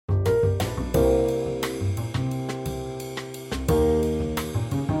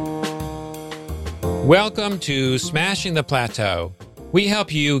Welcome to Smashing the Plateau. We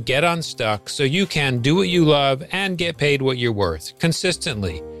help you get unstuck so you can do what you love and get paid what you're worth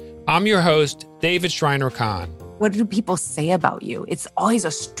consistently. I'm your host, David Shriner-Cahn. What do people say about you? It's always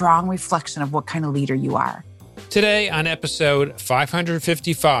a strong reflection of what kind of leader you are. Today on episode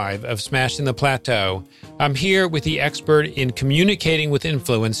 555 of Smashing the Plateau, I'm here with the expert in communicating with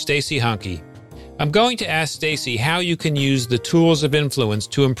influence, Stacey Hanke. I'm going to ask Stacey how you can use the tools of influence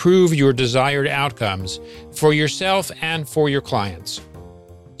to improve your desired outcomes for yourself and for your clients.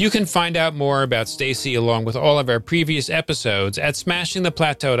 You can find out more about Stacey along with all of our previous episodes at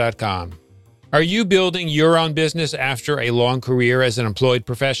smashingtheplateau.com. Are you building your own business after a long career as an employed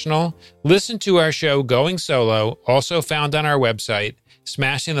professional? Listen to our show Going Solo, also found on our website,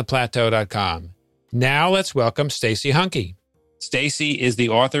 smashingtheplateau.com. Now let's welcome Stacey Hanke. Stacey is the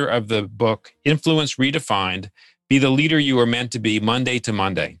author of the book Influence Redefined, Be the Leader You Are Meant to Be Monday to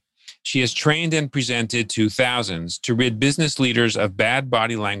Monday. She has trained and presented to thousands to rid business leaders of bad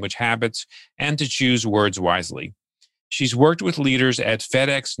body language habits and to choose words wisely. She's worked with leaders at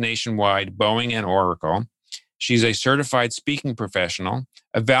FedEx, Nationwide, Boeing, and Oracle. She's a certified speaking professional,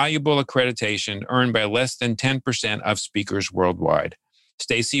 a valuable accreditation earned by less than 10% of speakers worldwide.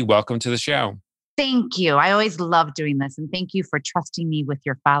 Stacey, welcome to the show. Thank you. I always love doing this. And thank you for trusting me with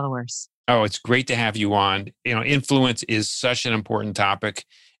your followers. Oh, it's great to have you on. You know, influence is such an important topic.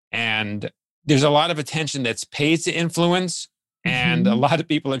 And there's a lot of attention that's paid to influence. And a lot of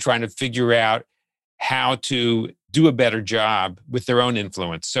people are trying to figure out how to do a better job with their own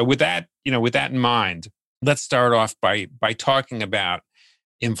influence. So with that in mind, let's start off by talking about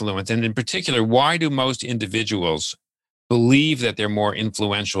influence. And in particular, why do most individuals believe that they're more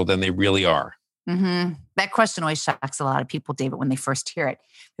influential than they really are? That question always shocks a lot of people, David, when they first hear it.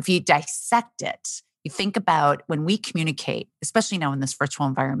 If you dissect it, you think about when we communicate, especially now in this virtual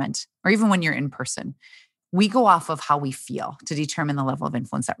environment, or even when you're in person, we go off of how we feel to determine the level of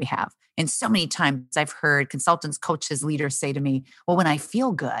influence that we have. And so many times I've heard consultants, coaches, leaders say to me, well, when I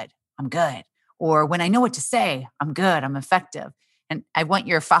feel good, I'm good. Or when I know what to say, I'm good, I'm effective. And I want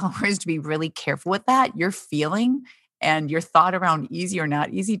your followers to be really careful with that. Your feeling and your thought around easy or not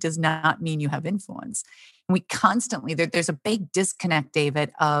easy does not mean you have influence. And we constantly, there's a big disconnect,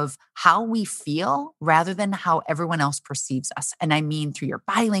 David, of how we feel rather than how everyone else perceives us. And I mean through your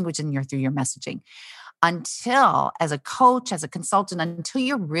body language and through your messaging. Until, as a coach, as a consultant, until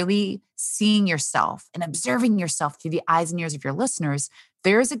you're really seeing yourself and observing yourself through the eyes and ears of your listeners,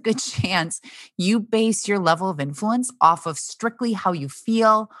 there's a good chance you base your level of influence off of strictly how you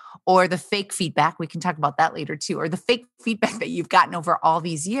feel or the fake feedback. We can talk about that later too, or the fake feedback that you've gotten over all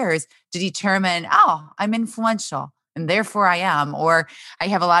these years to determine, oh, I'm influential and therefore I am. Or I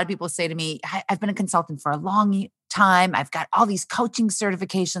have a lot of people say to me, I've been a consultant for a long time. I've got all these coaching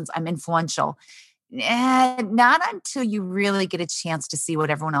certifications. I'm influential. And not until you really get a chance to see what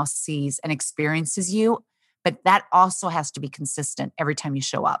everyone else sees and experiences you. But that also has to be consistent every time you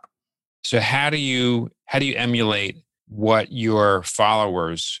show up. So how do you emulate what your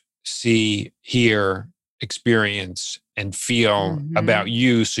followers see, hear, experience, and feel about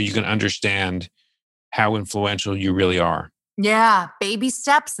you so you can understand how influential you really are? Yeah, baby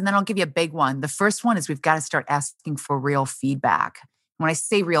steps. And then I'll give you a big one. The first one is we've got to start asking for real feedback. When I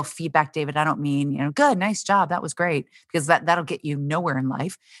say real feedback, David, I don't mean, good, nice job, that was great, because that'll get you nowhere in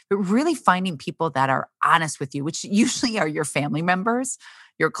life. But really finding people that are honest with you, which usually are your family members,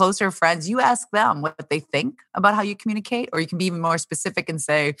 your closer friends. You ask them what they think about how you communicate, or you can be even more specific and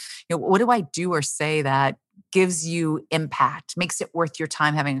say, what do I do or say that gives you impact, makes it worth your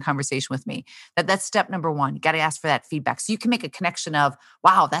time having a conversation with me? That's step number one. You got to ask for that feedback. So you can make a connection of,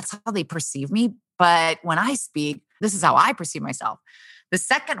 wow, that's how they perceive me. But when I speak, this is how I perceive myself. The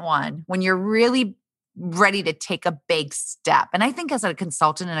second one, when you're really ready to take a big step, and I think as a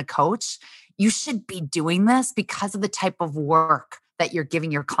consultant and a coach, you should be doing this because of the type of work that you're giving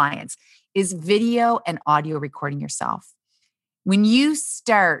your clients, is video and audio recording yourself. When you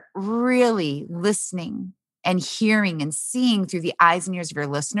start really listening and hearing and seeing through the eyes and ears of your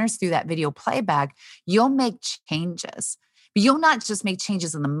listeners through that video playback, you'll make changes. But you'll not just make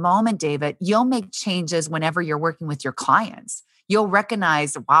changes in the moment, David. You'll make changes whenever you're working with your clients. You'll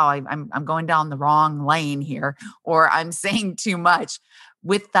recognize, wow, I'm going down the wrong lane here, or I'm saying too much.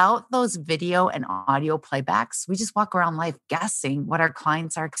 Without those video and audio playbacks, we just walk around life guessing what our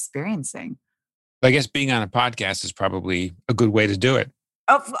clients are experiencing. I guess being on a podcast is probably a good way to do it.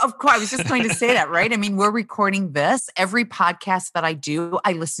 Of course, I was just going to say that, right? I mean, we're recording this. Every podcast that I do,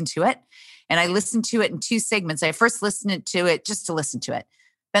 I listen to it. And I listen to it in two segments. I first listen to it just to listen to it.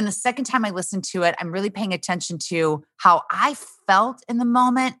 Then the second time I listen to it, I'm really paying attention to how I felt in the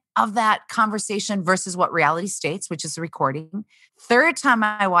moment of that conversation versus what reality states, which is the recording. Third time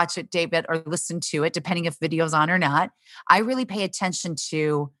I watch it, David, or listen to it, depending if video's on or not, I really pay attention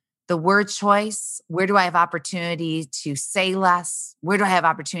to the word choice. Where do I have opportunity to say less? Where do I have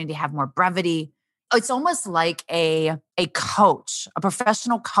opportunity to have more brevity? It's almost like a coach, a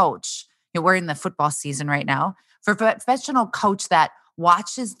professional coach. We're in the football season right now. For a professional coach that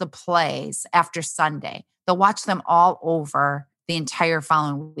watches the plays after Sunday, they'll watch them all over the entire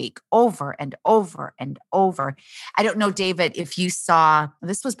following week, over and over and over. I don't know, David, if you saw,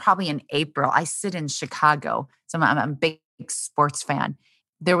 this was probably in April. I sit in Chicago, so I'm a big sports fan.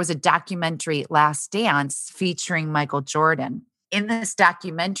 There was a documentary, Last Dance, featuring Michael Jordan. In this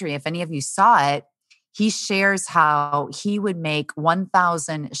documentary, if any of you saw it, he shares how he would make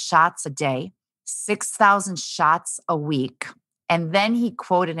 1,000 shots a day, 6,000 shots a week. And then he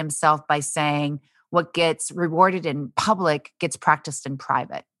quoted himself by saying, what gets rewarded in public gets practiced in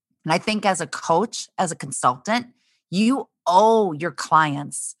private. And I think as a coach, as a consultant, you owe your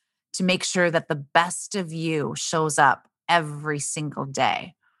clients to make sure that the best of you shows up every single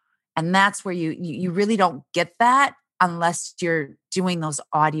day. And that's where you really don't get that unless you're doing those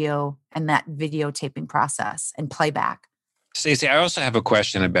audio and that videotaping process and playback. Stacey, I also have a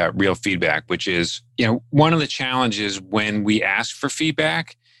question about real feedback, which is, one of the challenges when we ask for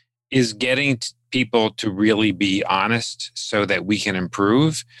feedback is getting people to really be honest so that we can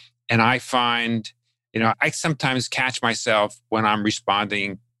improve. And I find, I sometimes catch myself when I'm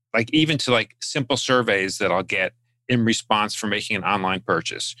responding, even to simple surveys that I'll get in response for making an online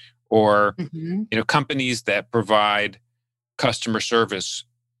purchase, or, companies that provide customer service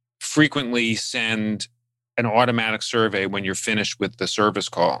frequently send an automatic survey when you're finished with the service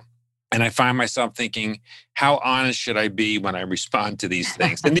call. And I find myself thinking, how honest should I be when I respond to these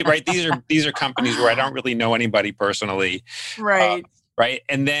things? And these are companies where I don't really know anybody personally. Right. Right.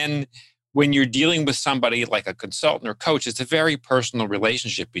 And then when you're dealing with somebody like a consultant or coach, it's a very personal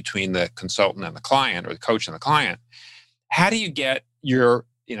relationship between the consultant and the client, or the coach and the client. How do you get your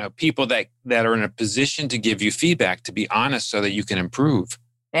people that are in a position to give you feedback to be honest so that you can improve?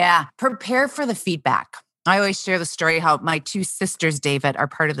 Yeah. Prepare for the feedback. I always share the story how my two sisters, David, are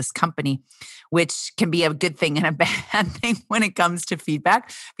part of this company, which can be a good thing and a bad thing when it comes to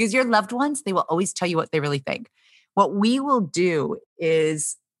feedback, because your loved ones, they will always tell you what they really think. What we will do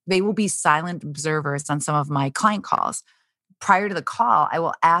is they will be silent observers on some of my client calls. Prior to the call, I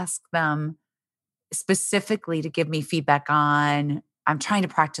will ask them specifically to give me feedback on, I'm trying to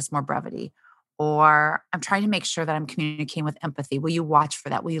practice more brevity, or I'm trying to make sure that I'm communicating with empathy. Will you watch for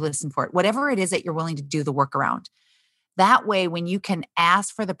that? Will you listen for it? Whatever it is that you're willing to do the work around. That way, when you can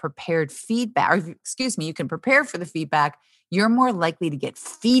ask for the prepared feedback, or you can prepare for the feedback, you're more likely to get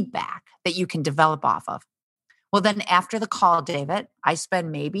feedback that you can develop off of. Well, then after the call, David, I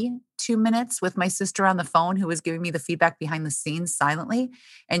spend maybe 2 minutes with my sister on the phone who was giving me the feedback behind the scenes silently.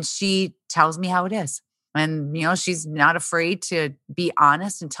 And she tells me how it is. And, she's not afraid to be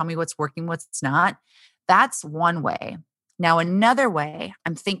honest and tell me what's working, what's not. That's one way. Now, another way,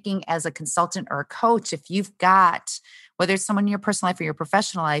 I'm thinking as a consultant or a coach, if you've got, whether it's someone in your personal life or your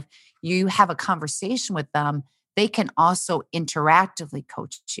professional life, you have a conversation with them, they can also interactively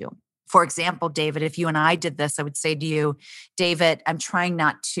coach you. For example, David, if you and I did this, I would say to you, David, I'm trying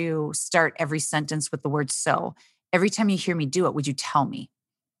not to start every sentence with the word so. Every time you hear me do it, would you tell me?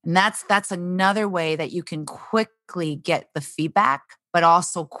 And that's another way that you can quickly get the feedback, but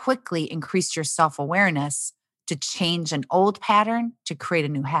also quickly increase your self-awareness to change an old pattern to create a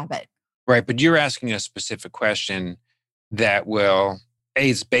new habit. Right. But you're asking a specific question that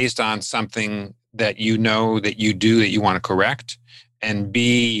is based on something that that you do that you want to correct. And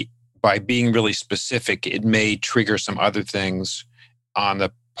B, by being really specific, it may trigger some other things on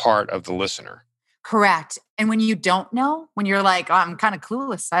the part of the listener. Correct. And when you don't know, when you're like, oh, I'm kind of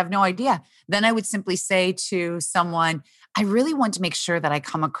clueless, I have no idea, then I would simply say to someone, I really want to make sure that I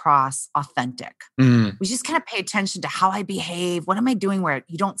come across authentic. We just kind of pay attention to how I behave. What am I doing where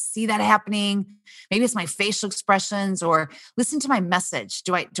you don't see that happening? Maybe it's my facial expressions, or listen to my message.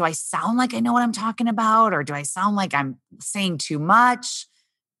 Do I sound like I know what I'm talking about? Or do I sound like I'm saying too much?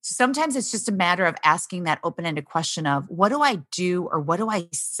 So sometimes it's just a matter of asking that open-ended question of, what do I do or what do I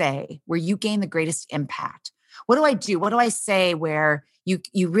say where you gain the greatest impact? What do I do? What do I say where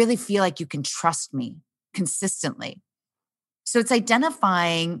you really feel like you can trust me consistently? So it's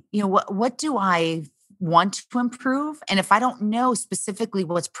identifying, what do I want to improve? And if I don't know specifically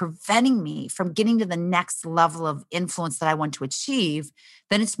what's preventing me from getting to the next level of influence that I want to achieve,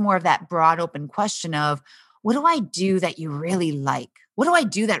 then it's more of that broad open question of, What do I do that you really like? What do I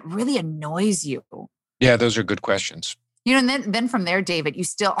do that really annoys you? Yeah, those are good questions. And then from there, David, you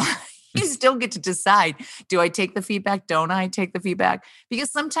still you still get to decide, do I take the feedback? Don't I take the feedback?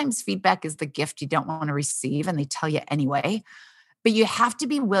 Because sometimes feedback is the gift you don't want to receive and they tell you anyway. But you have to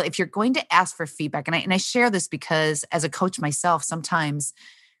be willing, if you're going to ask for feedback, and I share this because as a coach myself, sometimes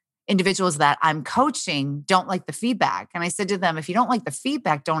individuals that I'm coaching don't like the feedback. And I said to them, if you don't like the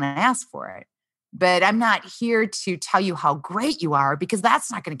feedback, don't ask for it. But I'm not here to tell you how great you are because that's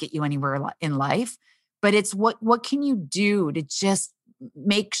not going to get you anywhere in life. But it's what can you do to just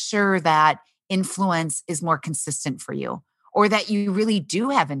make sure that influence is more consistent for you, or that you really do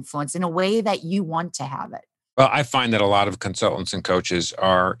have influence in a way that you want to have it. Well, I find that a lot of consultants and coaches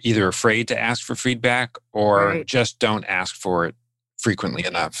are either afraid to ask for feedback or Right. just don't ask for it frequently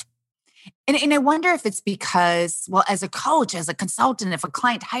enough. And I wonder if it's because, well, as a coach, as a consultant, if a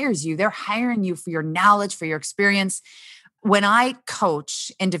client hires you, they're hiring you for your knowledge, for your experience. When I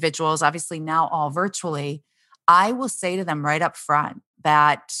coach individuals, obviously now all virtually, I will say to them right up front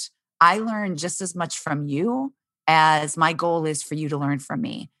that I learn just as much from you as my goal is for you to learn from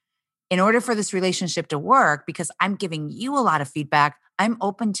me. In order for this relationship to work, because I'm giving you a lot of feedback, I'm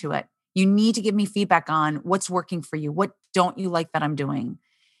open to it. You need to give me feedback on what's working for you. What don't you like that I'm doing?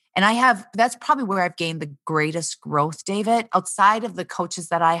 And that's probably where I've gained the greatest growth, David, outside of the coaches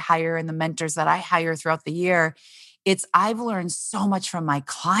that I hire and the mentors that I hire throughout the year. I've learned so much from my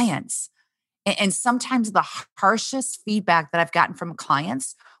clients. And sometimes the harshest feedback that I've gotten from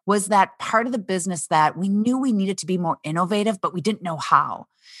clients was that part of the business that we knew we needed to be more innovative, but we didn't know how.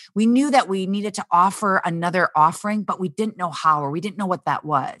 We knew that we needed to offer another offering, but we didn't know how, or we didn't know what that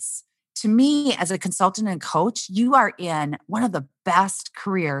was. To me, as a consultant and coach, you are in one of the best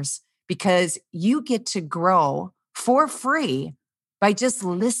careers because you get to grow for free by just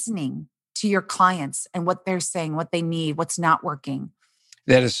listening to your clients and what they're saying, what they need, what's not working.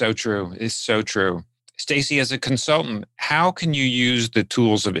 That is so true. It's so true. Stacey, as a consultant, how can you use the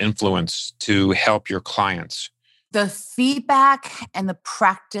tools of influence to help your clients? The feedback and the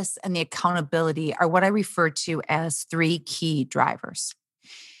practice and the accountability are what I refer to as 3 key drivers.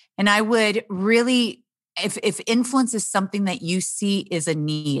 And I would really, if influence is something that you see is a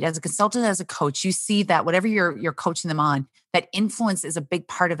need, as a consultant, as a coach, you see that whatever you're coaching them on, that influence is a big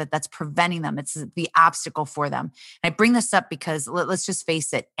part of it that's preventing them. It's the obstacle for them. And I bring this up because let's just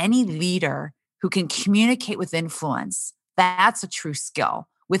face it, any leader who can communicate with influence, that's a true skill.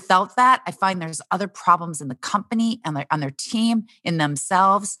 Without that, I find there's other problems in the company and on their team, in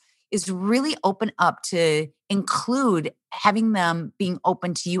themselves, is really open up to include having them being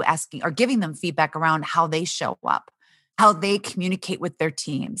open to you asking or giving them feedback around how they show up, how they communicate with their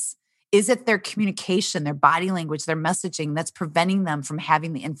teams. Is it their communication, their body language, their messaging that's preventing them from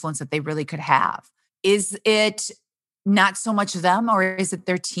having the influence that they really could have? Is it not so much them, or is it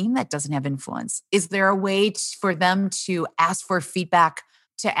their team that doesn't have influence? Is there a way for them to ask for feedback,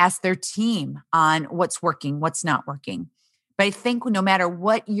 to ask their team on what's working, what's not working? But I think no matter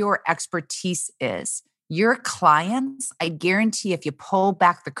what your expertise is, your clients, I guarantee if you pull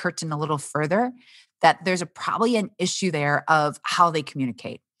back the curtain a little further, that there's probably an issue there of how they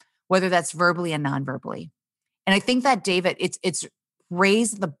communicate, whether that's verbally and non-verbally. And I think that, David, it's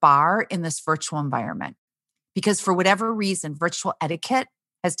raised the bar in this virtual environment because for whatever reason, virtual etiquette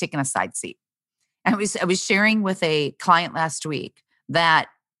has taken a side seat. I was sharing with a client last week that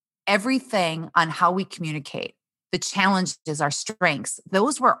everything on how we communicate, the challenges, our strengths,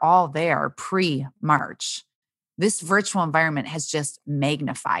 those were all there pre-March. This virtual environment has just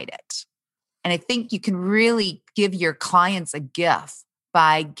magnified it. And I think you can really give your clients a gift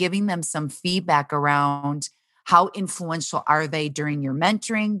by giving them some feedback around how influential are they during your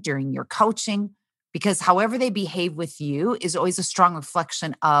mentoring, during your coaching, because however they behave with you is always a strong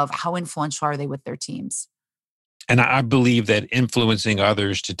reflection of how influential are they with their teams. And I believe that influencing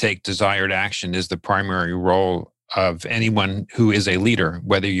others to take desired action is the primary role of anyone who is a leader,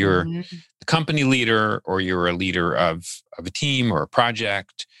 whether you're the company leader or you're a leader of a team or a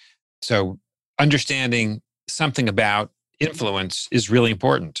project. So understanding something about influence is really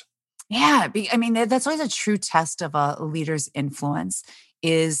important. Yeah. I mean, that's always a true test of a leader's influence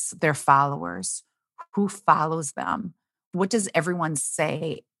is their followers. Who follows them? What does everyone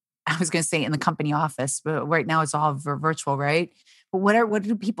say? I was going to say in the company office, but right now it's all virtual, right? But what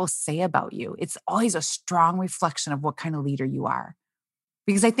do people say about you? It's always a strong reflection of what kind of leader you are.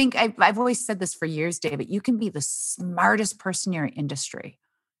 Because I think I've always said this for years, David, you can be the smartest person in your industry.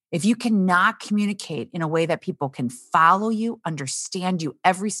 If you cannot communicate in a way that people can follow you, understand you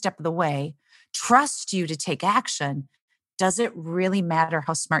every step of the way, trust you to take action, does it really matter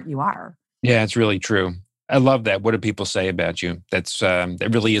how smart you are? Yeah, it's really true. I love that. What do people say about you? That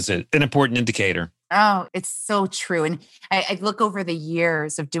really is an important indicator. Oh, it's so true. And I look over the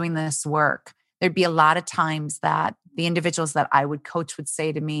years of doing this work. There'd be a lot of times that the individuals that I would coach would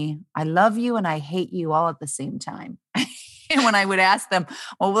say to me, I love you and I hate you all at the same time. And when I would ask them,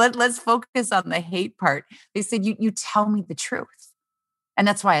 well, let's focus on the hate part, they said, you tell me the truth. And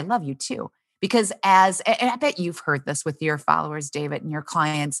that's why I love you too. Because and I bet you've heard this with your followers, David, and your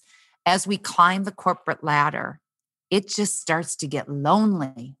clients, as we climb the corporate ladder, it just starts to get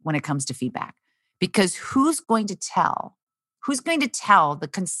lonely when it comes to feedback. Because who's going to tell the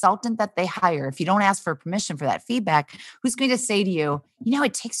consultant that they hire, if you don't ask for permission for that feedback, who's going to say to you,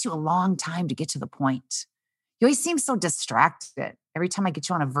 it takes you a long time to get to the point. You always seem so distracted every time I get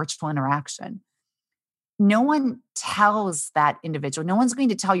you on a virtual interaction. No one tells that individual. No one's going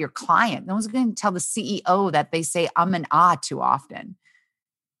to tell your client. No one's going to tell the CEO that they say and too often.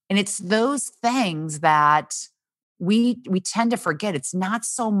 And it's those things that we tend to forget. It's not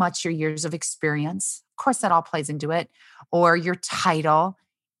so much your years of experience. Of course, that all plays into it, or your title.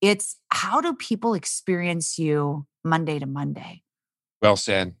 It's how do people experience you Monday to Monday? Well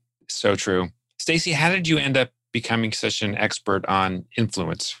said. So true. Stacey, how did you end up becoming such an expert on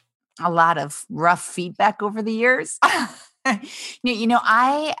influence? A lot of rough feedback over the years. I've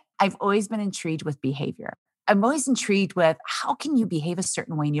always been intrigued with behavior. I'm always intrigued with how can you behave a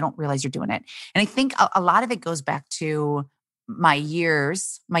certain way and you don't realize you're doing it. And I think a lot of it goes back to my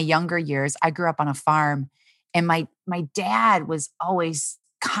younger years. I grew up on a farm, and my dad was always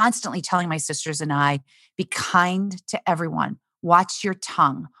constantly telling my sisters and I, be kind to everyone. Watch your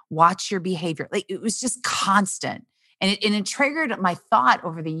tongue, watch your behavior. Like, it was just constant. And it triggered my thought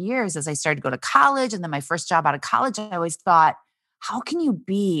over the years as I started to go to college. And then my first job out of college, I always thought, how can you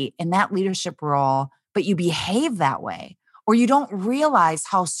be in that leadership role, but you behave that way? Or you don't realize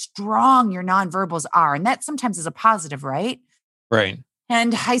how strong your nonverbals are. And that sometimes is a positive, right? Right.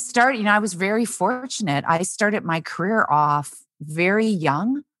 And I was very fortunate. I started my career off very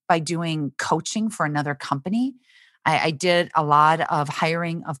young by doing coaching for another company. I did a lot of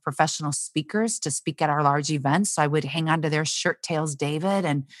hiring of professional speakers to speak at our large events. So I would hang on to their shirt tails, David,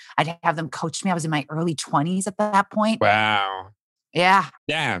 and I'd have them coach me. I was in my early 20s at that point. Wow. Yeah.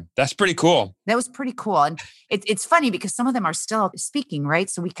 Yeah, that's pretty cool. That was pretty cool. And it's funny because some of them are still speaking, right?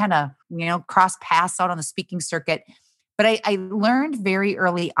 So we kind of, cross paths out on the speaking circuit. But I learned very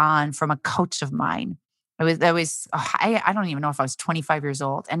early on from a coach of mine. I don't even know if I was 25 years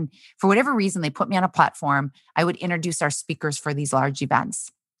old. And for whatever reason, they put me on a platform. I would introduce our speakers for these large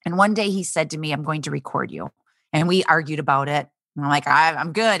events. And one day he said to me, I'm going to record you. And we argued about it. And I'm like,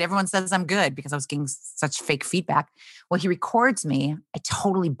 I'm good. Everyone says I'm good because I was getting such fake feedback. Well, he records me. I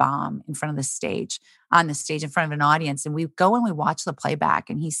totally bomb in front of on the stage in front of an audience. And we go and we watch the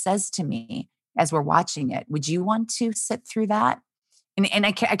playback. And he says to me, as we're watching it, would you want to sit through that? And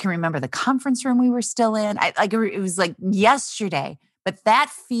I can remember the conference room we were still in. It was like yesterday. But that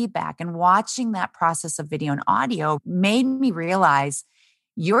feedback and watching that process of video and audio made me realize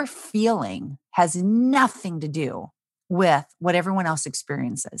your feeling has nothing to do with what everyone else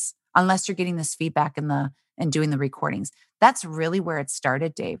experiences, unless you're getting this feedback and doing the recordings. That's really where it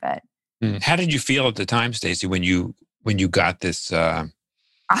started, David. How did you feel at the time, Stacey, when you got this? Got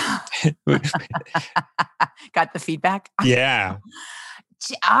the feedback? Yeah.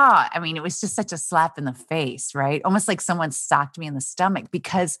 It was just such a slap in the face, right? Almost like someone socked me in the stomach,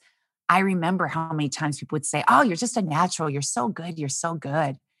 because I remember how many times people would say, oh, you're just a natural. You're so good. You're so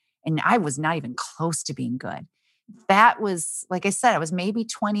good. And I was not even close to being good. That was, like I said, I was maybe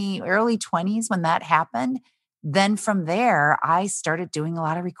early 20s when that happened. Then from there, I started doing a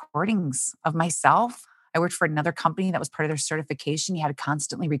lot of recordings of myself. I worked for another company that was part of their certification. You had to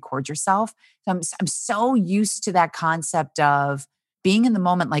constantly record yourself. So I'm so used to that concept of being in the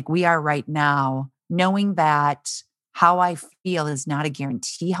moment like we are right now, knowing that how I feel is not a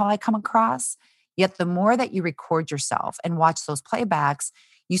guarantee how I come across. Yet the more that you record yourself and watch those playbacks,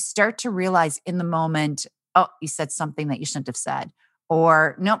 you start to realize in the moment, oh, you said something that you shouldn't have said.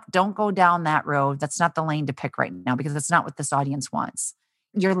 Or, nope, don't go down that road. That's not the lane to pick right now because that's not what this audience wants.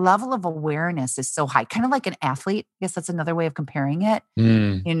 Your level of awareness is so high, kind of like an athlete. I guess that's another way of comparing it.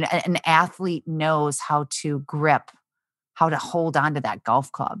 An athlete knows how to grip, how to hold on to that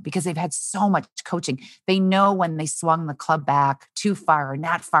golf club because they've had so much coaching. They know when they swung the club back too far or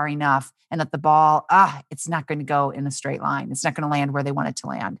not far enough, and that the ball, it's not going to go in a straight line. It's not going to land where they want it to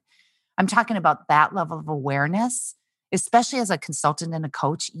land. I'm talking about that level of awareness, especially as a consultant and a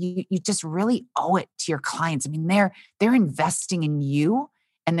coach. You just really owe it to your clients. I mean, they're investing in you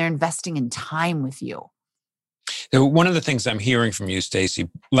and they're investing in time with you. So one of the things I'm hearing from you, Stacey,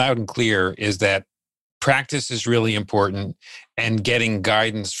 loud and clear, is that practice is really important, and getting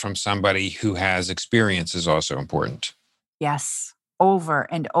guidance from somebody who has experience is also important. Yes, over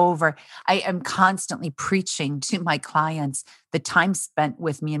and over. I am constantly preaching to my clients the time spent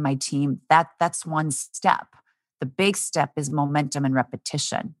with me and my team. That's one step. The big step is momentum and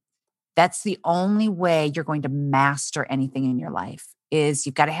repetition. That's the only way you're going to master anything in your life is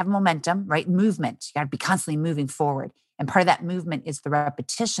you've got to have momentum, right? Movement. You got to be constantly moving forward. And part of that movement is the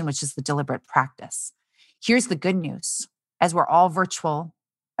repetition, which is the deliberate practice. Here's the good news. As we're all virtual,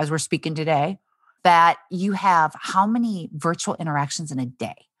 as we're speaking today, that you have how many virtual interactions in a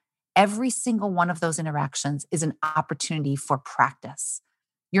day? Every single one of those interactions is an opportunity for practice.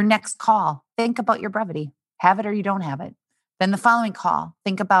 Your next call, think about your brevity. Have it or you don't have it. Then the following call,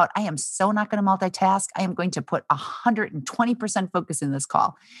 think about, I am so not going to multitask. I am going to put 120% focus in this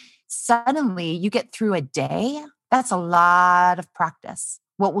call. Suddenly you get through a day. That's a lot of practice.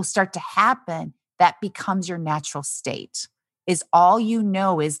 What will start to happen, that becomes your natural state, is all you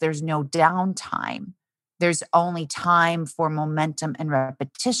know is there's no downtime. There's only time for momentum and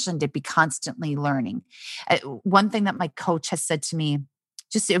repetition to be constantly learning. One thing that my coach has said to me,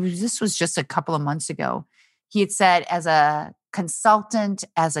 this was just a couple of months ago. He had said, as a consultant,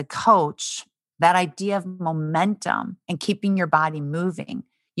 as a coach, that idea of momentum and keeping your body moving,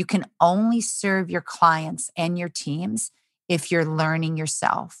 you can only serve your clients and your teams if you're learning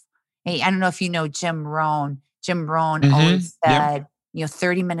yourself. Hey, I don't know if you know Jim Rohn. Jim Rohn always said,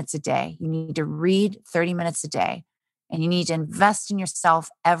 30 minutes a day. You need to read 30 minutes a day. And you need to invest in yourself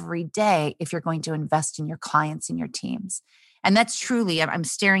every day if you're going to invest in your clients and your teams. And that's truly, I'm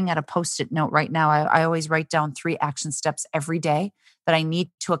staring at a Post-it note right now. I always write down 3 action steps every day that I need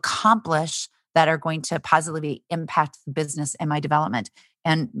to accomplish that are going to positively impact the business and my development.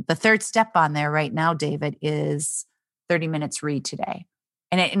 And the third step on there right now, David, is 30 minutes read today.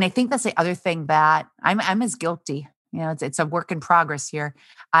 And I think that's the other thing that I'm as guilty. It's a work in progress here.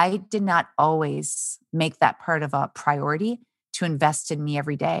 I did not always make that part of a priority to invest in me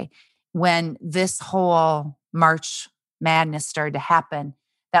every day. When this whole March madness started to happen,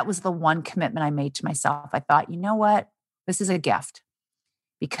 that was the one commitment I made to myself. I thought, you know what? This is a gift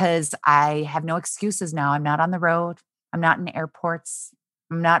because I have no excuses now. I'm not on the road. I'm not in airports.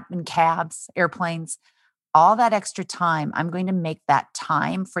 I'm not in cabs, airplanes. All that extra time, I'm going to make that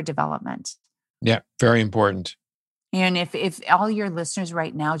time for development. Yeah, very important. And if all your listeners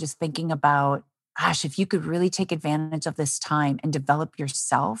right now just thinking about, gosh, if you could really take advantage of this time and develop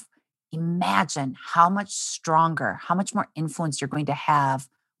yourself, imagine how much stronger, how much more influence you're going to have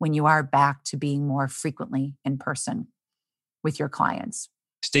when you are back to being more frequently in person with your clients.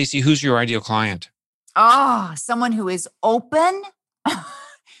 Stacey, who's your ideal client? Oh, someone who is open,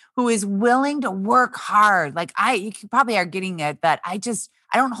 who is willing to work hard. Like you probably are getting it, that I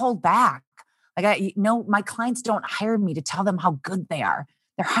don't hold back. Like my clients don't hire me to tell them how good they are.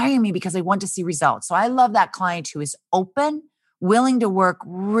 They're hiring me because they want to see results. So I love that client who is open, willing to work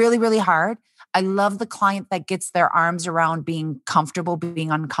really, really hard. I love the client that gets their arms around being comfortable,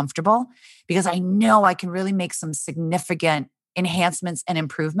 being uncomfortable, because I know I can really make some significant enhancements and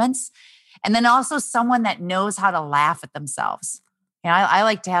improvements. And then also someone that knows how to laugh at themselves. I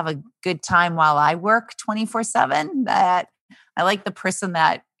like to have a good time while I work 24/7. That I like the person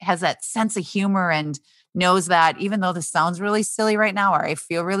that has that sense of humor and knows that even though this sounds really silly right now, or I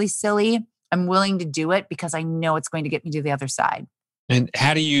feel really silly, I'm willing to do it because I know it's going to get me to the other side. And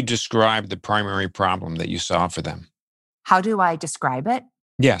how do you describe the primary problem that you solve for them? How do I describe it?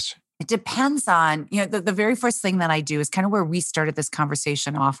 Yes. It depends on, the very first thing that I do is kind of where we started this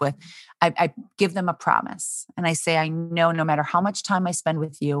conversation off with. I give them a promise and I say, I know no matter how much time I spend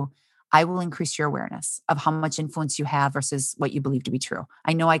with you, I will increase your awareness of how much influence you have versus what you believe to be true.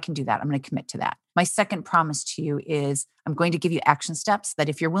 I know I can do that. I'm going to commit to that. My second promise to you is I'm going to give you action steps that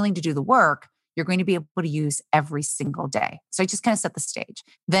if you're willing to do the work, you're going to be able to use every single day. So I just kind of set the stage.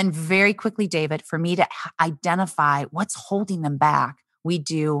 Then very quickly, David, for me to identify what's holding them back, we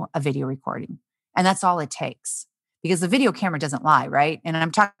do a video recording. And that's all it takes because the video camera doesn't lie, right? And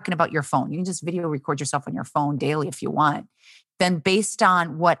I'm talking about your phone. You can just video record yourself on your phone daily if you want. Then based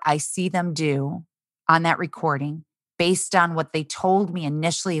on what I see them do on that recording, based on what they told me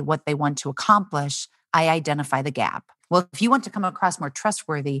initially, what they want to accomplish, I identify the gap. Well, if you want to come across more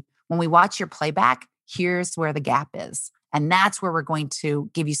trustworthy, when we watch your playback, here's where the gap is. And that's where we're going to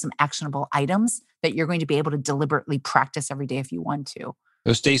give you some actionable items that you're going to be able to deliberately practice every day if you want to.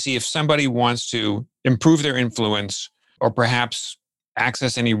 So Stacey, if somebody wants to improve their influence or perhaps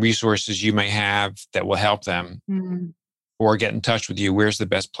access any resources you may have that will help them or get in touch with you, where's the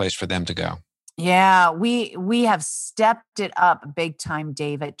best place for them to go? Yeah, we have stepped it up big time,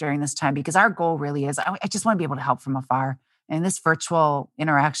 David, during this time because our goal really is I just want to be able to help from afar. And this virtual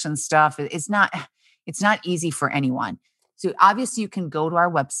interaction stuff is not it's not easy for anyone. So obviously you can go to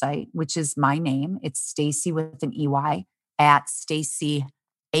our website, which is my name. It's Stacy with an EY at Stacy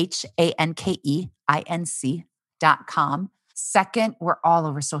HANKEINC.com. Second, we're all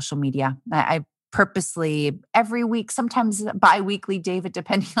over social media. I purposely every week, sometimes bi-weekly, David,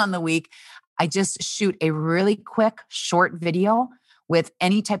 depending on the week, I just shoot a really quick, short video with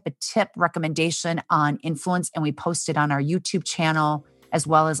any type of tip recommendation on influence, and we post it on our YouTube channel as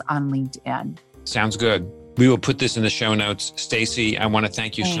well as on LinkedIn. Sounds good. We will put this in the show notes. Stacy, I want to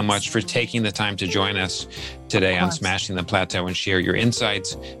thank you so much for taking the time to join us today on Smashing the Plateau and share your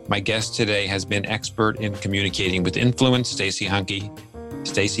insights. My guest today has been expert in communicating with influence, Stacy Hunke.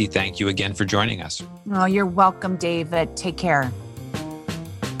 Stacy, thank you again for joining us. Oh, you're welcome, David. Take care.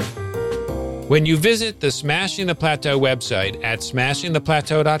 When you visit the Smashing the Plateau website at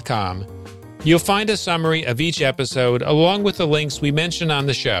smashingtheplateau.com, you'll find a summary of each episode along with the links we mentioned on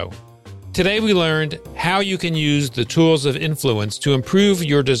the show. Today we learned how you can use the tools of influence to improve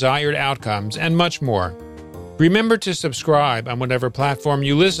your desired outcomes and much more. Remember to subscribe on whatever platform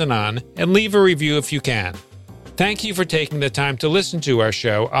you listen on and leave a review if you can. Thank you for taking the time to listen to our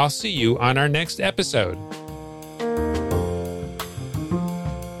show. I'll see you on our next episode.